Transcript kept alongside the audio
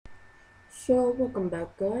So, welcome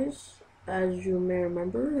back, guys. As you may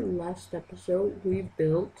remember, last episode we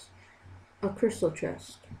built a crystal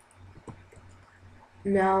chest.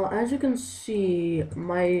 Now, as you can see,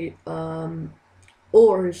 my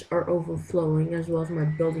ores are overflowing as well as my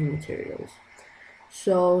building materials.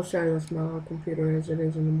 So, sorry that's my computer as it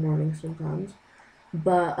is in the morning sometimes.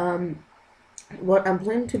 But, what I'm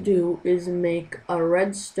planning to do is make a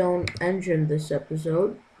redstone engine this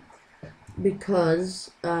episode because,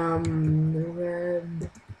 redstone.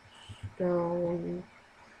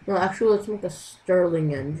 No, actually, let's make a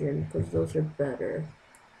Sterling engine, because those are better.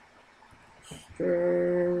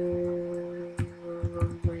 Sterling.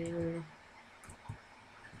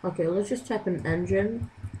 Okay, let's just type in engine.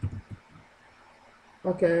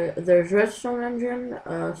 Okay, there's redstone engine,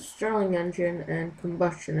 Sterling engine, and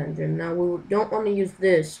combustion engine. Now, we don't want to use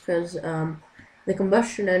this, because the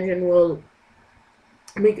combustion engine will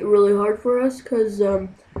make it really hard for us, because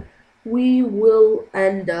we will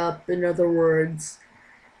end up, in other words,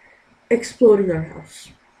 exploding our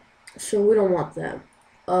house. So we don't want that.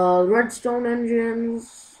 Redstone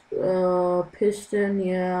engines, piston,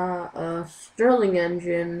 yeah. Sterling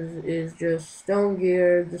engines is just stone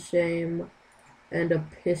gear, the same, and a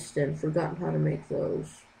piston. Forgotten how to make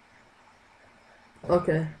those.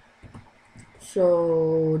 Okay.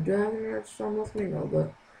 So, do I have any redstone with me? No,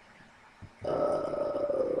 but,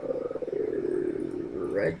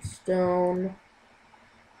 redstone,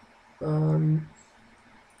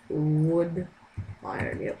 wood,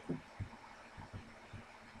 iron, yep.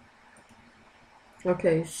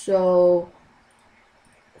 Okay, so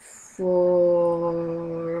for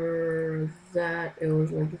that, it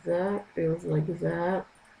was like that,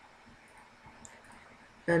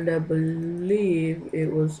 and I believe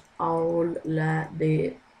it was all like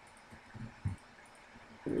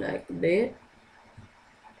that.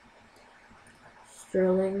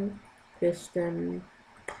 Sterling, piston.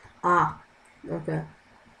 Ah, okay.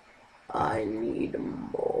 I need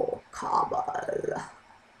more cobble.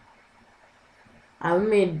 I haven't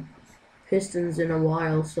made pistons in a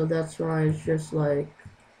while, so that's why it's just like,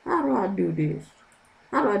 how do I do this?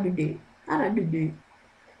 How do I do that? How do I do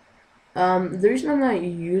that? The reason I'm not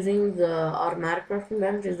using the automatic crafting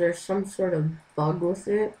bench is there's some sort of bug with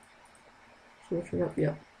it. Switch it up,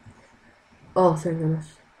 yep. Oh, thank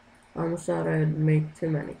goodness. I almost thought I'd make too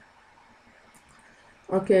many.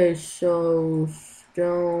 Okay, so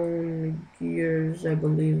stone gears, I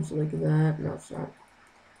believe, is like that. No, it's not.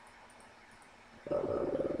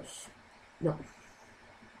 No.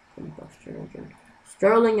 Combustion engine.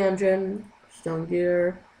 Sterling engine, stone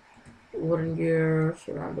gear, wooden gear,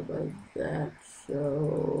 surrounded by that,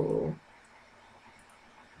 so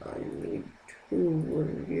I need 2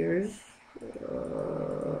 wooden gears,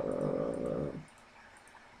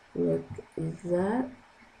 like that,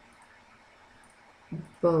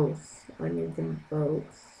 both, I need them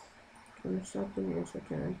both. Can I stop them? Yes, I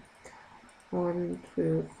can. 1,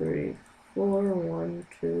 2, 3, 4, 1,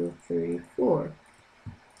 2, 3, 4.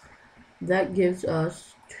 That gives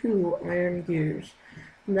us 2 iron gears.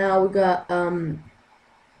 Now we got 2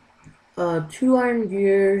 iron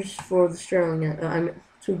gears for the Sterling.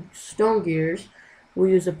 2 stone gears.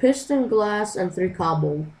 We use a piston, glass, and 3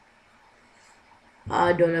 cobble.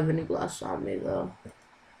 I don't have any glass on me though.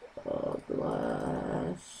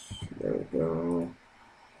 Glass. There we go.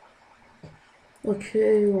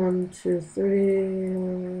 Okay, 1, 2,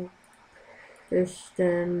 3.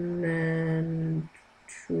 Piston and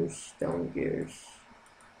 2 stone gears.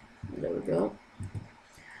 There we go.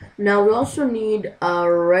 Now we also need a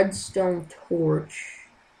redstone torch,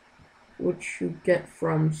 which you get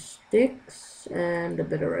from sticks and a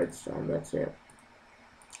bit of redstone. That's it.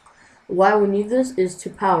 Why we need this is to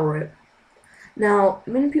power it. Now,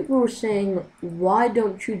 many people were saying, why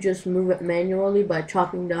don't you just move it manually by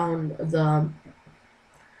chopping down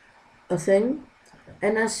a thing?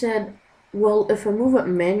 And I said, well, if I move it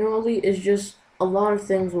manually, it's just a lot of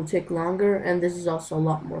things will take longer, and this is also a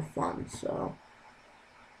lot more fun, so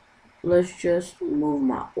let's just move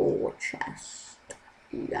my old chest.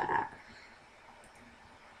 Yeah.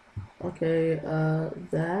 Okay,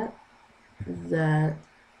 that,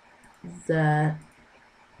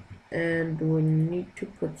 and we need to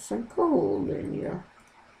put some coal in ya.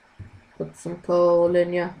 Put some coal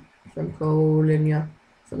in ya, some coal in ya,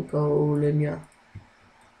 some coal in ya.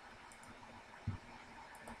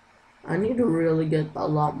 I need to really get a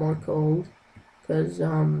lot more coal, because,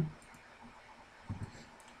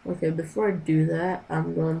 okay, before I do that,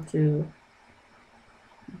 I'm going to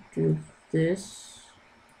do this.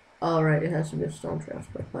 Alright, it has to be a stone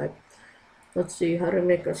transfer pipe. Let's see how to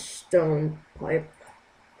make a stone pipe,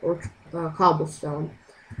 or cobblestone.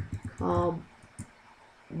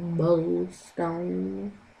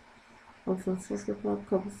 cobblestone. Cobblestone structure pipe,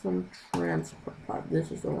 cobblestone transport pipe.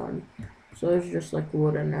 This is the one. So it's just like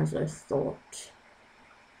wooden as I thought.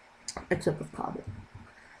 Except with cobble.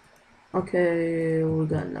 Okay, we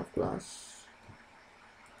got enough glass.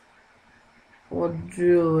 What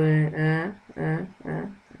do we?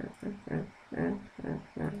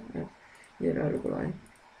 Get out of the way.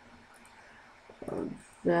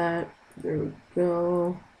 That, there we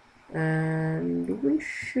go. And we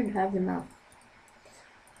should have enough.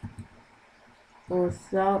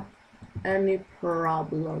 Without any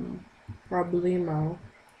problemo.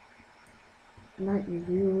 Not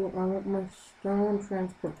you. I want my stone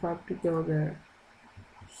transport pipe to go there.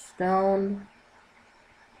 Stone.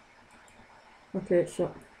 Okay,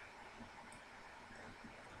 so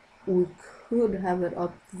we could have it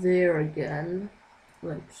up there again,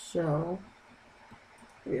 like so.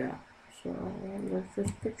 Yeah, so let's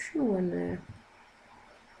just put you in there.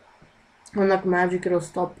 And like magic, it'll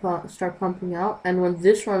start pumping out. And when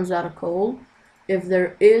this runs out of coal, if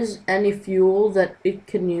there is any fuel that it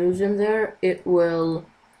can use in there, it will.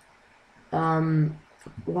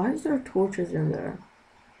 Why is there torches in there?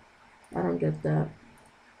 I don't get that.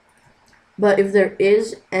 But if there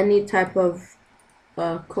is any type of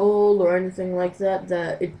coal or anything like that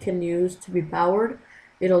that it can use to be powered,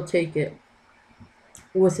 it'll take it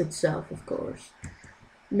with itself, of course.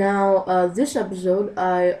 Now, this episode,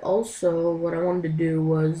 what I wanted to do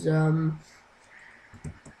was,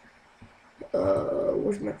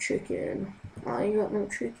 where's my chicken? I ain't got no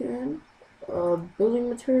chicken. Building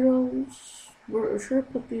materials. Should I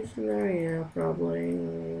put these in there? Yeah, probably.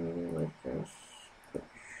 Like this.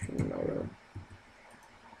 No.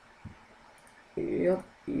 Yep.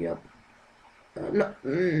 No.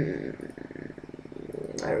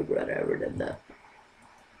 I regret I ever did that.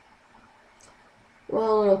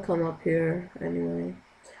 Well, it'll come up here anyway.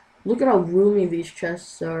 Look at how roomy these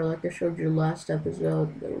chests are, like I showed you last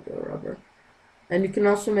episode. There we go, rubber. And you can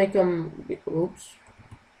also make them,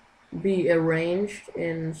 be arranged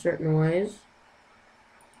in certain ways.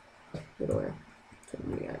 Get away. Too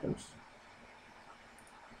many items.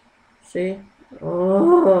 See?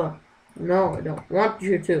 Oh, no, I don't want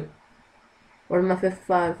you to. Where's my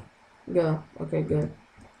 55? Go. Okay, good.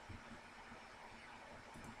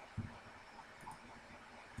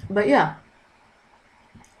 But yeah.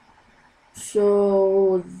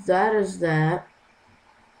 So that is that.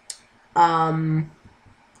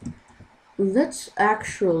 Let's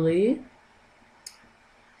actually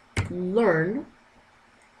learn.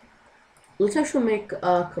 Let's actually make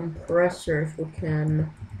a compressor if we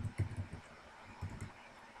can.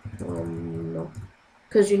 No.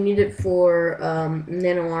 Because you need it for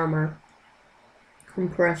nano armor.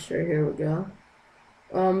 Compressor, here we go.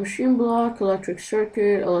 Machine block, electric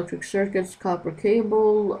circuits, copper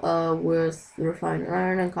cable with refined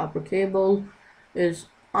iron, and copper cable is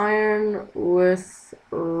iron with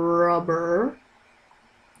rubber.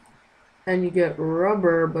 And you get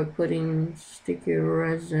rubber by putting sticky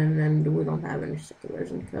resin, and we don't have any sticky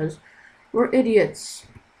resin because we're idiots.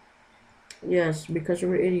 Yes, because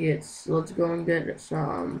we're idiots. Let's go and get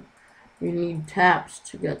some. You need taps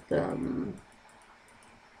to get them.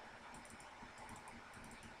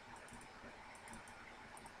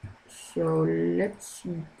 So let's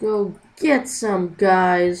go get some,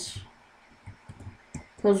 guys.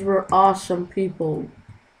 Because we're awesome people.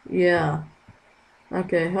 Yeah.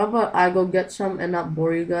 Okay, how about I go get some and not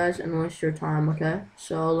bore you guys and waste your time, okay?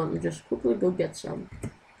 So let me just quickly go get some.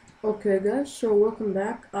 Okay guys, so welcome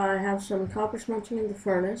back. I have some copper smelting in the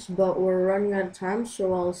furnace, but we're running out of time,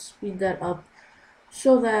 so I'll speed that up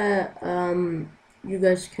so that you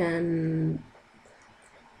guys can,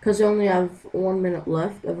 because I only have 1 minute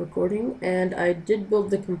left of recording, and I did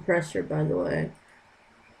build the compressor, by the way.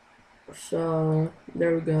 So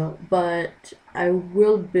there we go. But I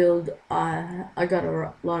will build, I got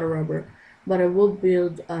a lot of rubber, but I will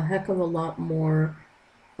build a heck of a lot more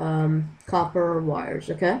copper wires,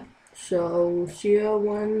 okay? So see you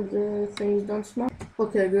when the thing's done smart.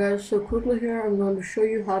 Okay guys, so quickly here I'm going to show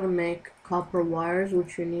you how to make copper wires,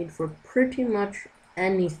 which you need for pretty much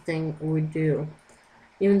anything we do.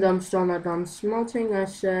 Even though I'm still not done smelting, I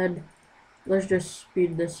said let's just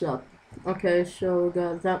speed this up. Okay, so we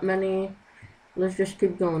got that many. Let's just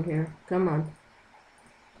keep going here. Come on.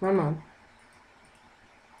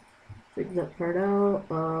 Take that part out.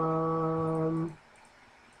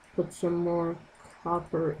 Put some more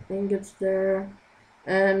copper ingots there,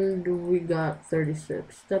 and we got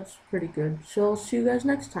 36. That's pretty good. So I'll see you guys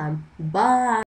next time. Bye.